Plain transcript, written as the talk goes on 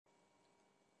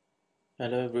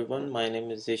Hello everyone, my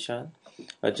name is Zishan.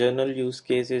 A journal use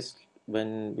case is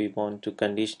when we want to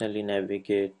conditionally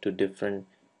navigate to different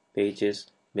pages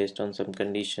based on some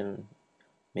condition,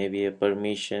 maybe a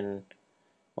permission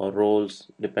or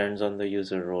roles, depends on the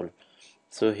user role.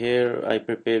 So here I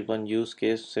prepared one use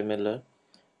case similar,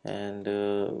 and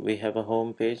we have a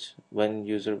home page. When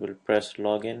user will press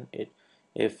login,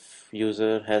 if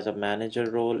user has a manager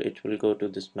role, it will go to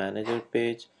this manager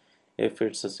page. If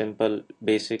it's a simple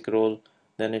basic role,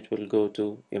 then it will go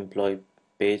to employee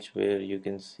page, where you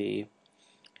can see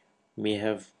we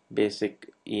have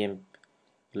basic EM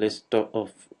list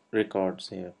of records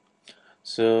here.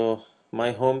 So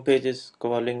my home page is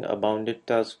calling a bounded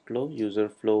task flow user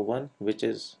flow 1, which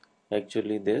is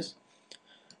actually this,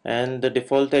 and the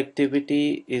default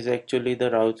activity is actually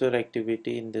the router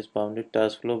activity in this bounded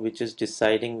task flow, which is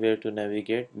deciding where to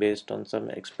navigate based on some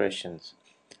expressions.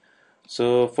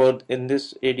 So for in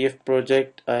this ADF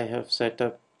project, I have set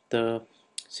up the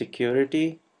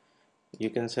security. You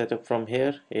can set up from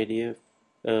here ADF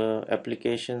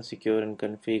application secure and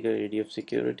configure ADF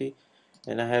security,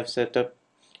 and I have set up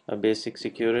a basic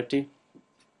security.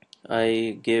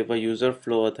 I gave a user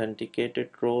flow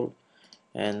authenticated role,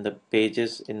 and the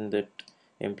pages in that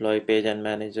employee page and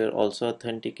manager also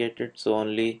authenticated, so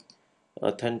only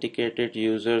authenticated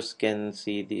users can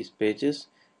see these pages.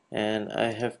 And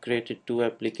I have created two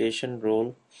application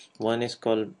role. One is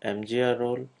called MGR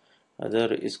role,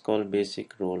 other is called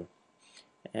basic role.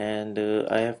 And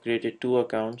I have created two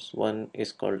accounts. One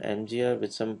is called MGR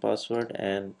with some password,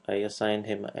 and I assigned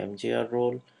him a MGR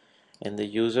role, and the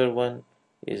user one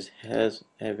is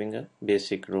having a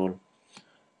basic role.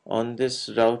 On this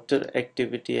router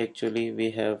activity, actually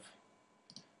we have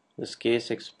this case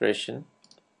expression.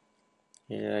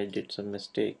 Here I did some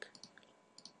mistake.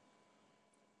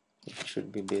 It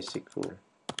should be basic rule.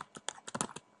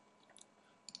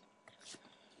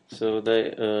 So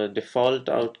the default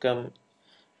outcome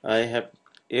I have,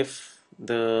 if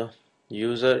the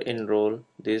user enroll,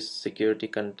 this security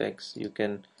context you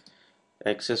can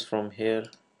access from here.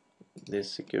 This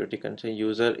security context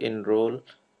user enroll,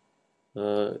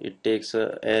 it takes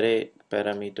a array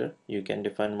parameter. You can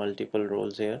define multiple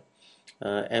roles here.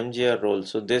 MGR role,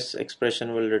 so this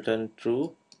expression will return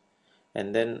true,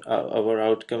 and then our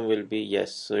outcome will be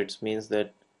yes. So it means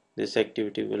that this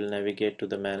activity will navigate to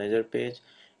the manager page.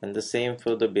 And the same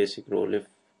for the basic role. If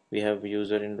we have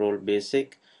user enroll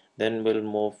basic, then we'll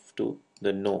move to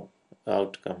the no.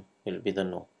 Outcome will be the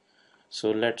no.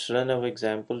 So let's run our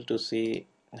example to see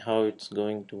how it's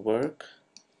going to work.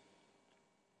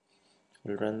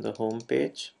 We'll run the home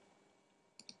page.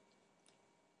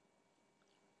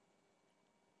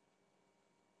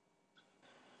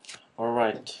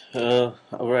 Alright,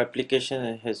 our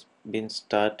application has been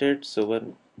started. So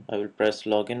when I will press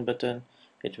login button,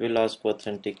 it will ask for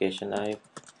authentication. I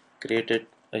created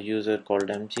a user called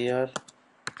MGR.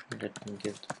 Let me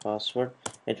give the password.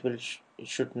 It will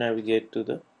should navigate to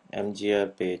the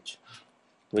MGR page,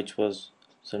 which was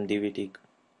some DVT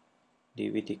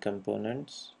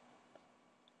components.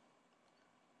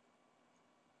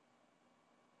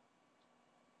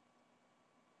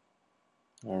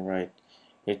 Alright,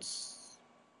 it's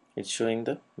showing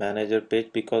the manager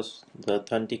page because the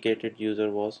authenticated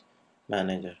user was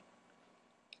manager.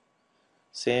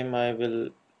 Same, I will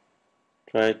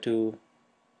try to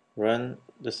run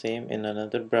the same in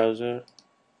another browser.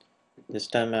 This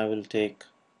time I will take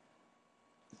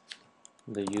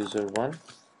the user one.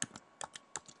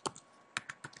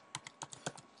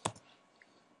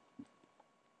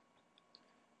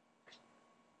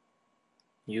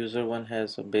 User one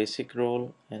has a basic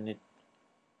role, and it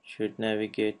should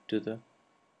navigate to the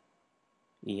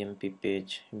EMP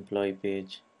page, employee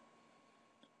page.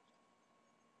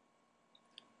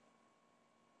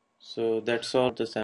 So that's all the